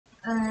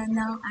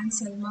Now I'm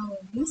Selma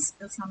Movies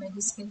from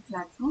EduSkills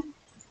platform.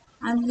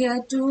 I'm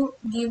here to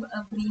give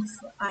a brief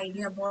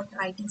idea about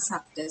writing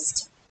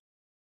subtest.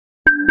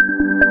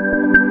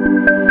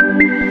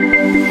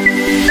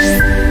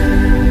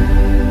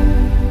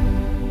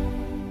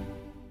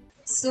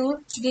 So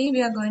today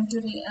we are going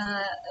to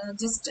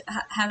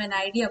have an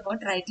idea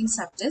about writing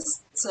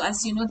subtest. So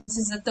as you know, this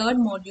is the third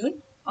module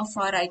of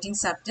our writing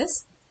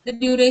subtest. The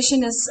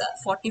duration is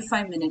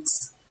 45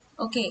 minutes.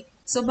 Okay.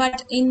 So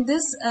but in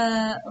this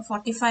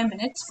 45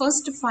 minutes,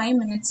 first 5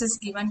 minutes is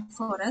given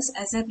for us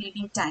as a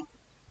reading time.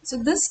 So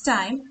this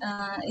time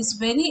is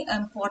very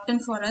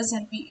important for us,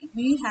 and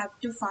we have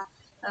to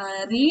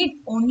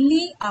read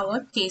only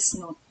our case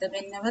note.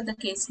 Whenever the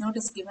case note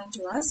is given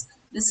to us,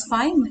 this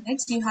 5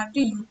 minutes you have to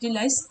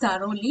utilize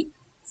thoroughly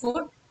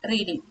for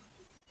reading.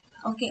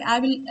 Okay, I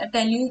will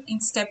tell you in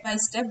step by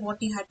step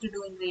what you have to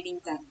do in reading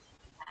time.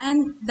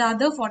 And the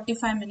other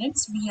 45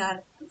 minutes we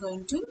are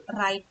going to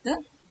write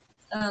the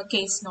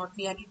case note.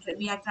 We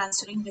are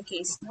transferring the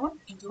case note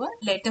into a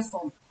letter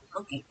form.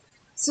 Okay.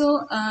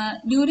 So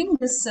during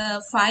this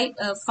 5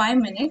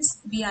 minutes,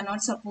 we are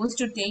not supposed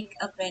to take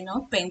a pen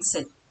or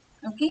pencil.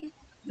 Okay,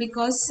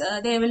 because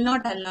they will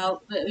not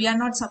allow. We are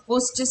not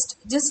supposed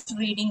just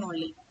reading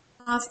only.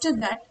 After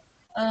that,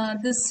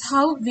 this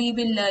how we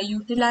will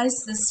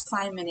utilize this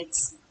 5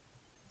 minutes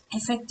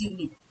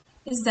effectively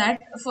is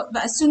that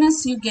as soon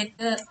as you get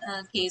the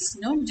case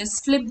note,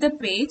 just flip the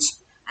page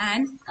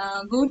and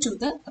go to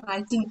the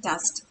writing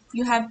task.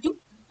 You have to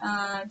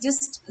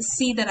just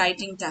see the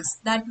writing task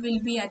that will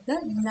be at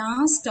the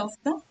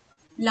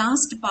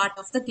last part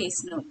of the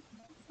case note.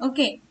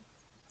 Okay,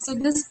 so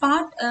this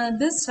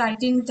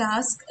writing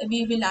task,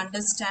 we will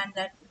understand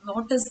that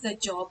what is the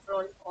job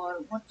role,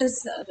 or what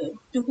is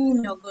to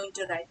whom you're going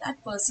to write.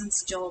 That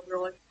person's job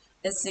role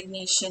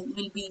designation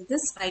will be in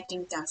this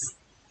writing task.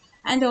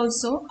 And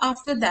also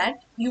after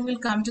that you will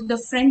come to the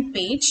front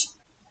page,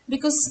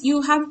 because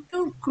you have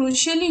to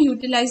crucially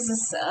utilize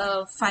this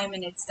 5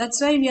 minutes. That's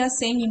why we are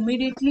saying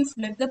immediately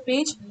flip the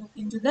page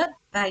into the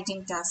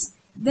writing task.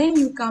 Then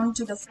you come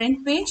to the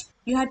front page.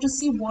 You have to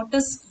see what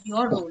is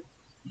your role.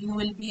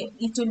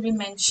 It will be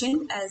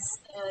mentioned as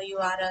you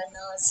are a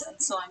nurse in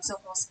so and so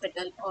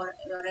hospital, or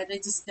you're a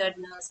registered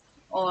nurse,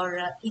 or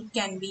it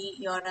can be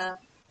you're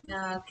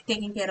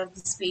taking care of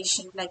this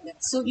patient, like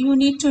that. So you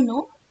need to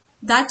know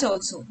that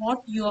also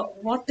what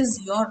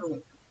is your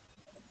role.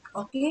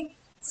 Okay,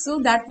 so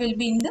that will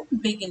be in the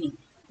beginning.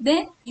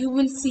 Then you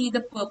will see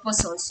the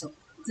purpose also.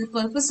 The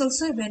purpose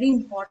also very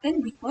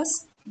important,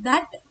 because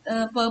that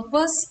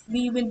purpose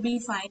we will be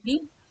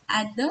finding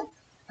at the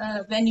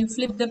when you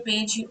flip the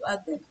page, you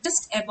are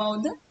just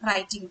above the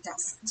writing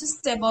task.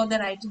 Just above the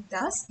writing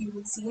task you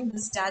will see a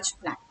discharge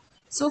plan.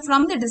 So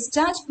from the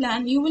discharge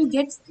plan you will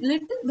get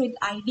little bit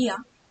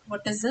idea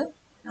what is the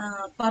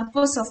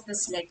purpose of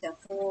this letter,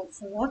 for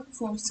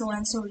so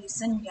and so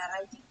reason we are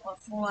writing, or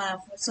for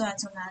so and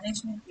so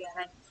management we are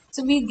writing.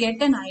 So we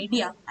get an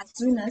idea as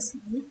soon as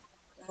we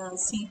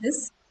see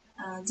this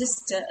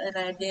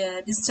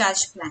the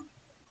discharge plan.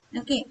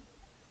 Okay,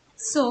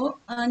 so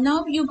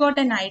now you got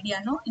an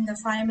idea, no? In the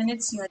 5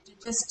 minutes, you have to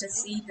just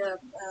see the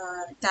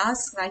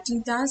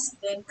writing task,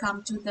 then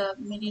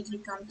immediately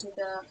come to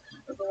the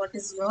what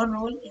is your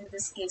role in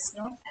this case,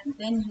 no? And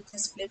then you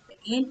just flip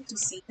again to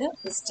see the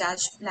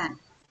discharge plan.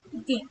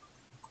 Okay.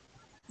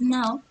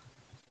 Now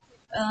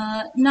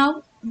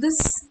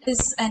this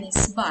is an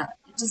SBAR.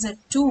 It is a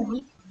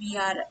tool we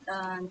are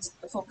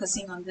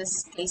focusing on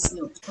this case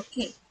note.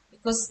 Okay,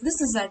 because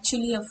this is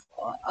actually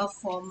a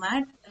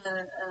format.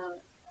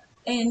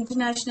 An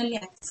internationally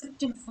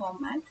accepted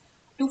format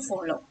to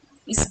follow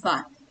is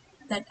BAR.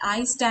 That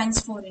I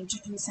stands for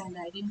introduce and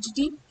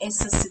identity,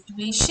 S is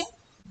situation,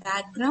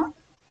 background,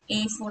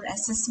 A for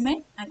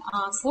assessment, and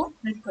R for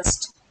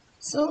request.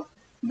 So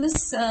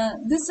this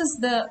is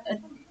the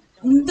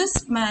in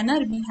this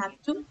manner we have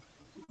to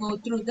go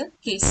through the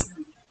case.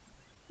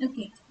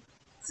 Okay.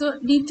 So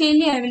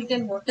detailedly, I will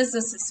tell what is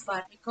the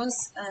SISPAR,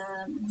 because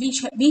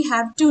we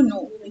have to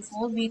know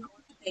before we go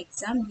to the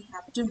exam. We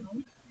have to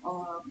know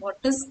what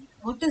is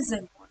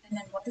important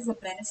and what is the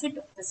benefit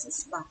of the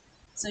SISPAR.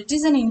 So it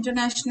is an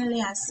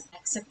internationally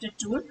accepted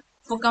tool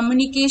for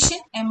communication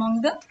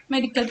among the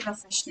medical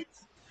professionals,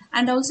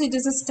 and also it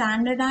is a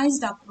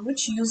standardized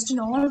approach used in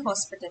all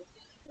hospitals.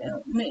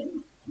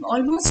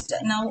 Almost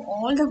now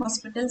all the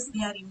hospitals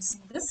they are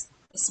using this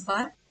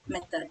SBAR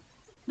method.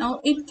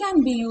 Now it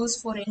can be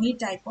used for any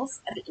type of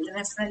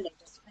referral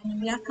letters. When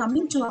we are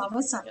coming to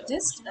our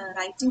subject,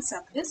 writing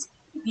subject,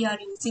 we are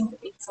using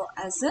it for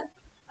as a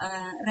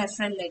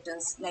referral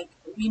letters. Like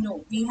we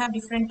know we have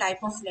different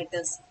type of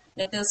letters.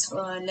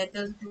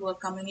 Letter to a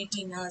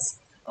community nurse,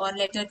 or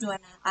letter to an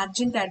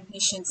urgent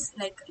admissions.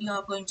 Like you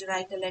are going to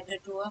write a letter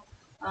to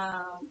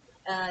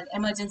a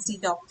emergency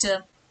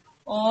doctor,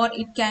 or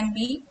it can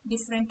be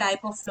different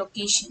type of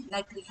location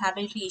like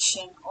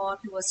rehabilitation, or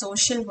to a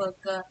social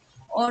worker,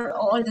 or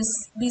all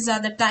these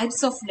are the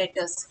types of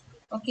letters.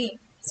 Okay,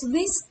 so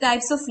these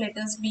types of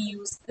letters we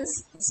use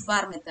this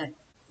SBAR method.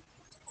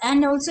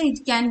 And also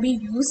it can be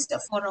used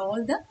for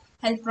all the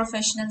health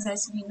professionals,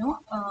 as we know,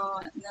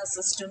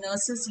 nurses to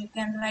nurses you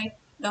can write,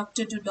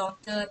 doctor to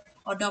doctor,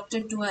 or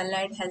doctor to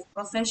allied health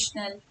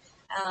professional,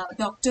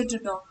 doctor to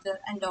doctor,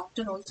 and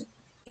doctor also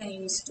can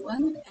use to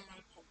an allied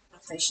health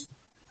professional.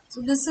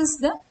 So this is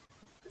the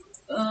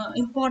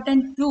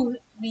important tool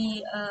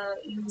we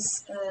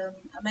use,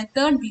 a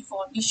method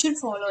we should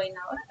follow in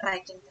our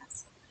writing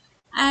task.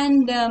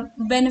 And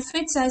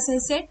benefits, as I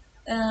said,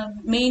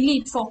 mainly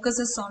it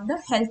focuses on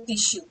the health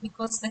issue,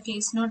 because the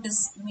case note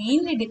is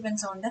mainly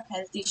depends on the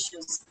health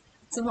issues.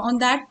 So on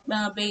that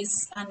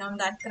base and on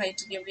that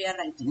criteria we are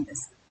writing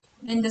this.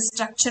 Then the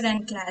structure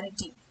and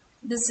clarity,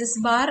 this is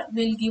bar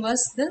will give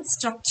us the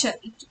structure.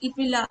 It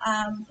will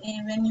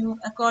when you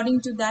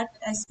according to that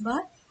S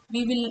bar,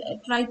 we will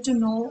try to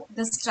know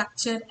the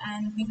structure,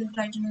 and we will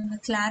try to know the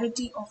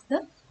clarity of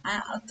the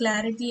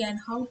clarity and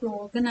how to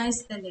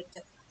organize the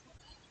letter.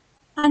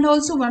 And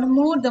also one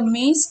more, the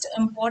most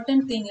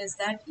important thing is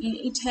that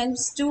it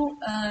helps to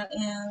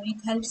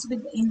it helps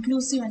with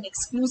inclusive and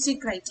exclusive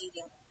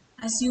criteria.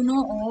 As you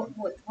know,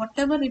 all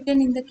whatever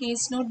written in the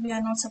case note we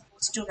are not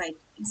supposed to write,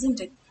 isn't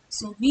it?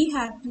 So we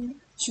have to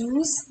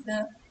choose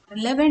the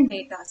relevant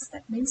data.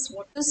 That means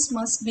what is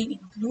must be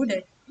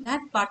included,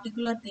 that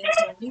particular things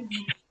only we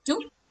need to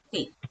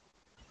take.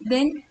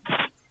 Then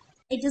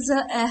it is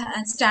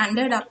a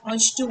standard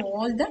approach to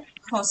all the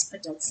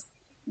hospitals.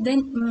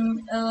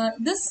 Then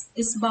this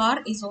is bar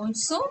is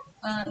also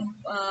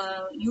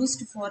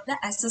used for the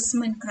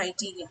assessment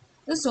criteria.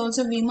 This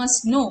also we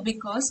must know,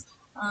 because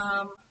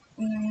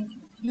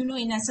you know,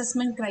 in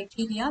assessment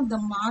criteria the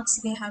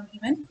marks they have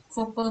given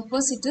for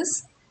purpose it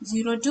is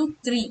 0 to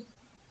 3.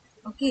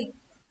 Okay.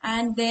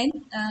 And then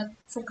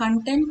for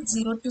content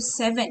 0 to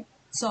 7.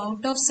 So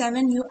out of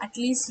 7 you at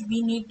least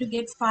we need to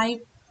get 5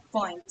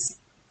 points,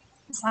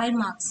 5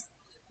 marks.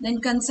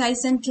 Then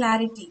concise and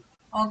clarity,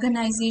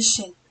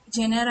 organization,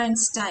 genre and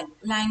style,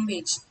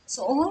 language.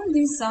 So all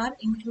these are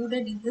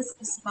included in this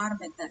SBAR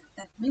method.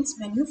 That means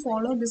when you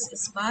follow this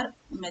SBAR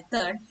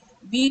method,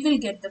 we will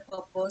get the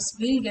purpose,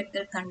 we'll get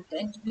the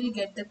content, we'll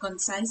get the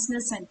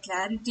conciseness and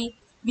clarity.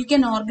 We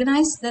can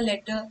organize the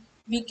letter.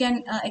 We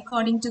can,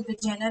 according to the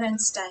genre and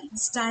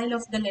style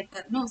of the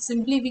letter. No,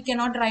 simply we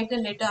cannot write a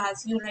letter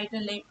as you write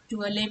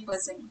to a lay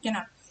person. You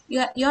cannot.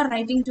 You are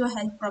writing to a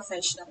health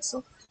professional.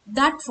 So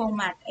that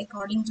format,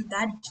 according to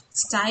that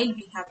style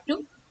we have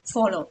to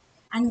follow.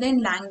 And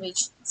then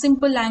language,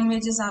 simple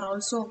languages are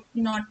also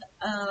not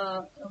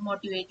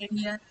motivated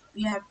here.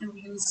 We have to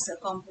use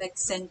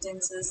complex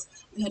sentences,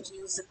 we have to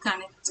use the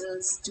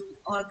connectors to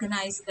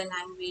organize the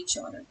language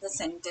or the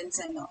sentence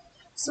and all.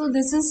 So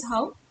this is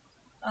how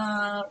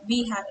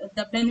we have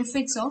the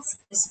benefits of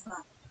this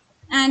part.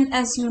 And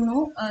as you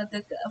know,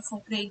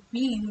 for grade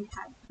B, you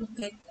have to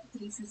get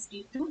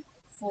 350 to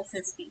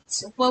 450.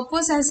 So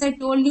purpose, as I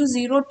told you,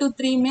 0 to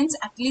 3 means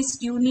at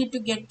least you need to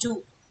get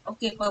 2.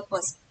 Okay,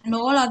 purpose. And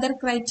all other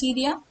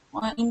criteria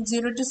in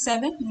 0 to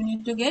 7, you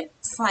need to get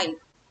 5.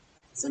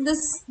 So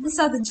these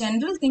are the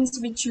general things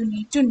which you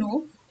need to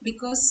know,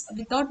 because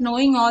without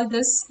knowing all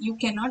this, you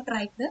cannot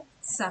write the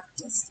sub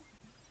test.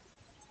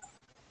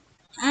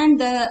 And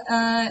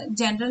the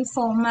general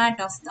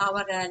format of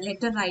our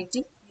letter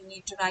writing, we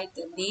need to write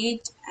the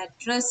date,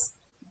 address,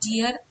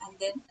 dear, and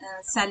then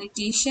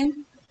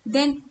salutation.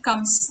 Then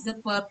comes the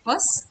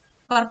purpose.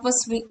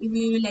 We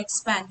will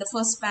expand. The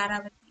first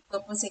para will be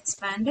purpose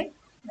expanded,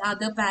 the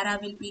other para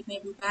will be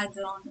maybe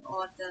background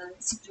or the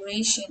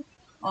situation,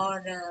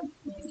 or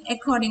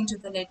according to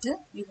the letter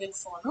we will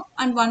follow.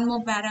 And one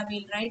more para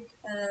will write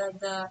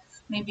the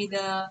maybe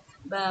the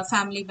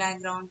family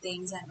background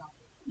things and all.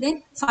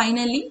 Then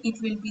finally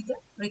it will be the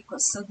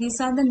request. So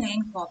these are the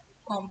main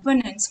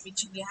components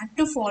which we have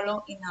to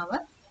follow in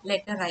our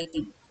letter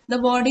writing. The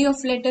body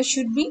of letter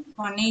should be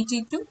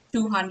 180 to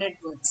 200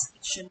 words.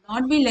 It should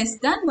not be less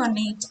than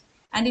 180,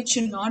 and it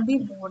should not be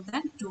more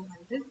than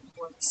 200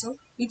 words. So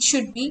it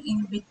should be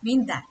in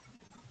between that.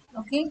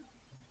 Okay.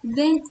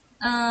 Then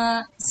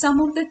some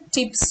of the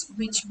tips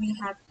which we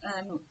have,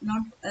 no,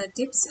 not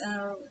tips,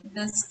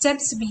 the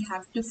steps we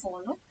have to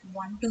follow.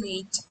 1 to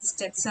 8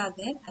 steps are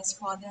there, as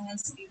father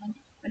has given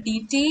a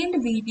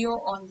detailed video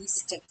on these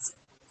steps.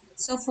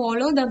 So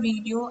follow the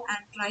video and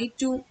try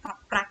to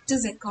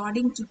practice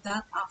according to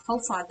the how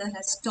father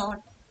has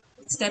taught,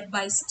 step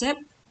by step.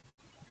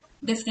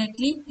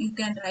 Definitely you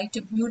can write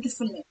a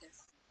beautiful letter.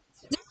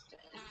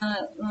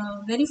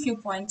 Very few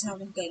points I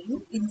will tell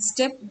you. In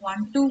step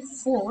 1 to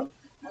 4,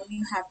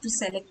 you have to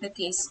select the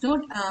case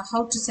note,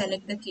 how to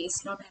select the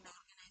case note and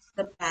organize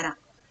the para.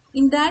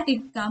 In that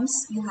it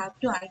comes, you have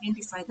to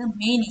identify the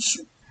main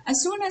issue.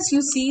 As soon as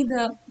you see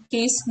the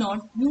case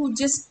note, you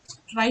just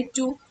try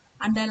to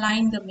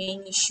underline the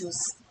main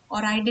issues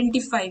or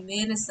identify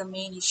where is the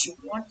main issue,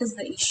 what is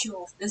the issue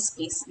of this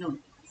case note.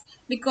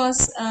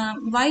 Because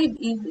why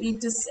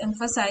it is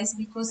emphasized,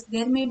 because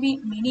there may be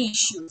many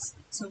issues,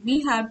 so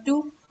we have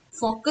to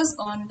focus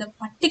on the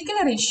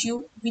particular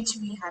issue which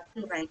we have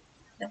to write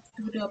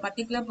to a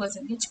particular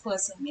person, which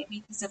person, maybe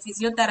it is a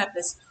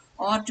physiotherapist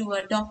or to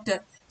a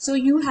doctor. So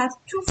you have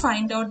to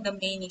find out the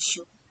main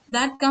issue.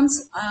 That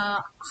comes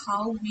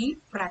how we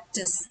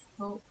practice.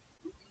 So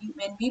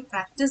when we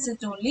practice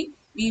it only,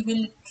 we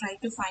will try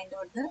to find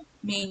out the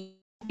main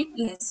bit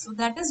less. So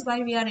that is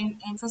why we are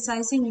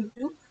emphasizing you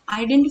to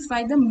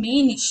identify the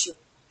main issue.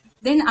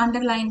 Then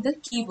underline the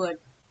keyword.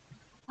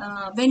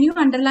 When you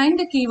underline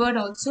the keyword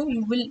also,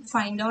 you will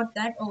find out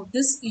that, oh,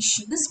 this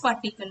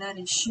particular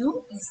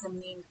issue is the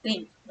main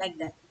thing, like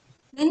that.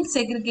 Then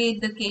segregate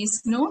the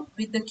case note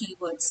with the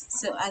keywords.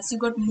 So as you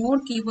got more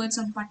keywords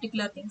on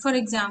particular thing, for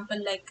example,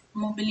 like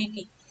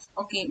mobility.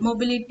 Okay,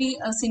 mobility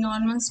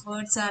synonymous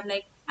words are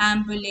like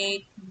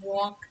ambulate,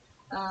 walk.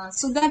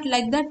 So that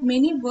like that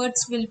many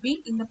words will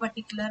be in the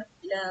particular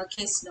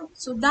case note.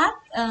 So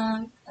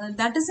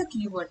that is a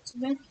keyword. So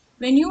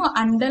when you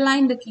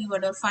underline the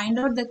keyword or find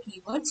out the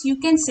keywords, you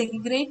can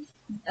segregate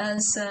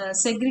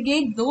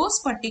those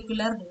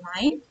particular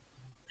line,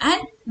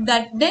 and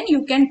that then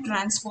you can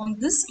transform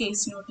this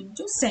case note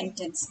into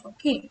sentence.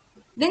 Okay,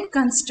 then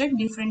construct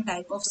different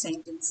type of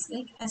sentence,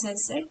 like as I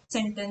said,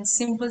 sentence,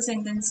 simple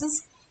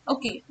sentences,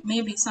 okay,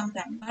 maybe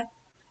sometime, but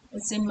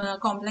some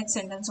complex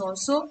sentence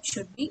also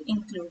should be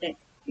included,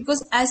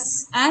 because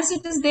as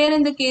it is there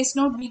in the case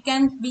note, we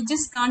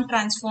just can't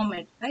transform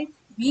it, right?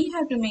 We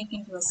have to make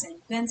into a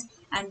sentence,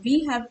 and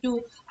we have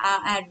to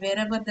add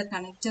wherever the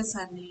connectors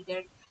are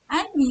needed,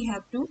 and we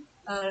have to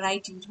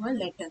write into a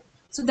letter.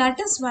 So that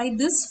is why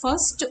this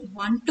first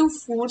 1 to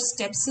 4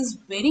 steps is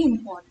very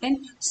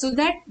important, so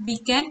that we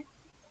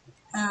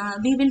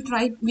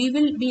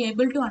will be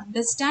able to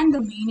understand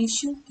the main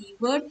issue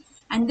keyword,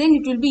 and then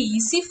it will be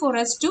easy for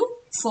us to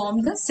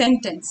form the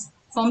sentence,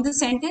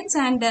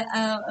 and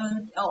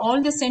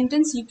all the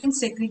sentence you can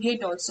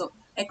segregate also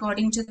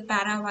according to the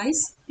para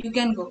wise. You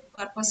can go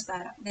purpose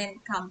para, then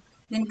come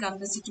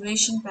the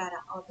situation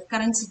para or the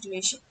current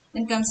situation,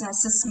 then comes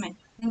assessment,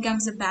 then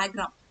comes the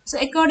background. So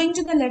according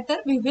to the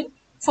letter we will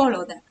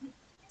follow that.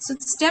 So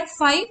step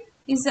 5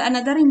 is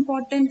another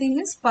important thing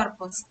is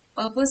purpose.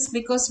 Purpose,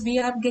 because we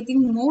are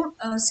getting more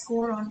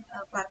score on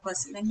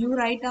purpose. When you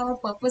write our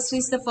purpose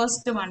is the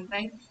first one,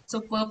 right?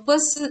 So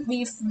purpose,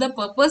 if the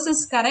purpose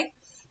is correct,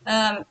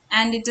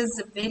 and it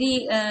is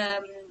very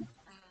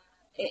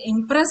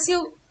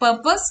impressive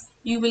purpose,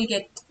 you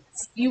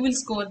will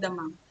score the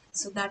mark.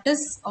 So that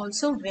is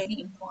also very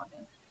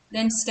important.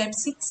 Then step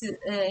 6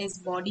 is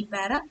body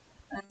para.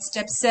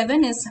 Step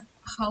 7 is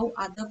how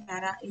other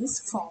para is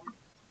formed,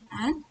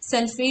 and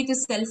self 8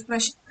 is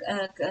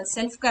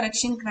self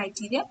correction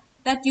criteria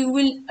that you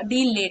will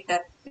deal later,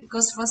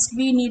 because first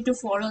we need to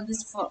follow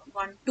this for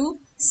 1 to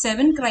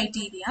 7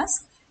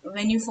 criterias.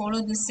 When you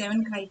follow these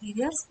 7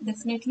 criterias,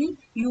 definitely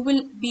you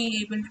will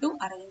be able to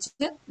arrange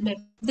the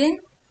letter. Then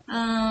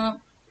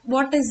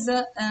what is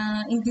the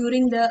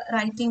during the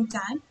writing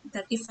time,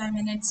 35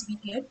 minutes we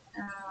get,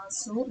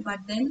 but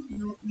then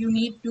you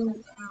need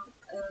to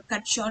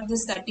cut short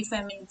this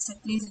 35 minutes.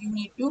 At least you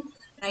need to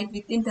write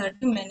within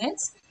 30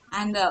 minutes,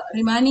 and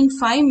remaining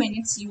 5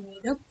 minutes you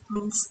need a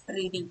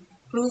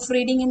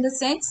proofreading in the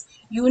sense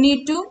you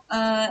need to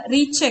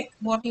recheck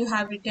what you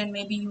have written.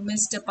 Maybe you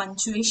missed a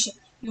punctuation,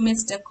 you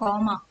missed a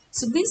comma.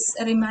 So this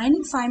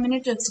remaining 5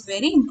 minutes is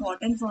very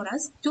important for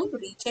us to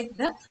recheck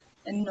the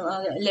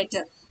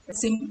letter.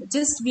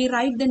 Just we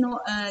write the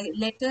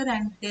letter,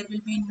 and there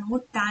will be no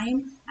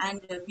time,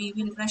 and we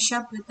will rush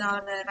up with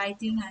our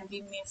writing, and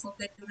we may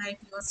forget to write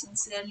yours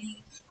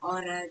sincerely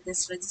or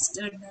this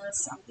registered nurse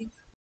something.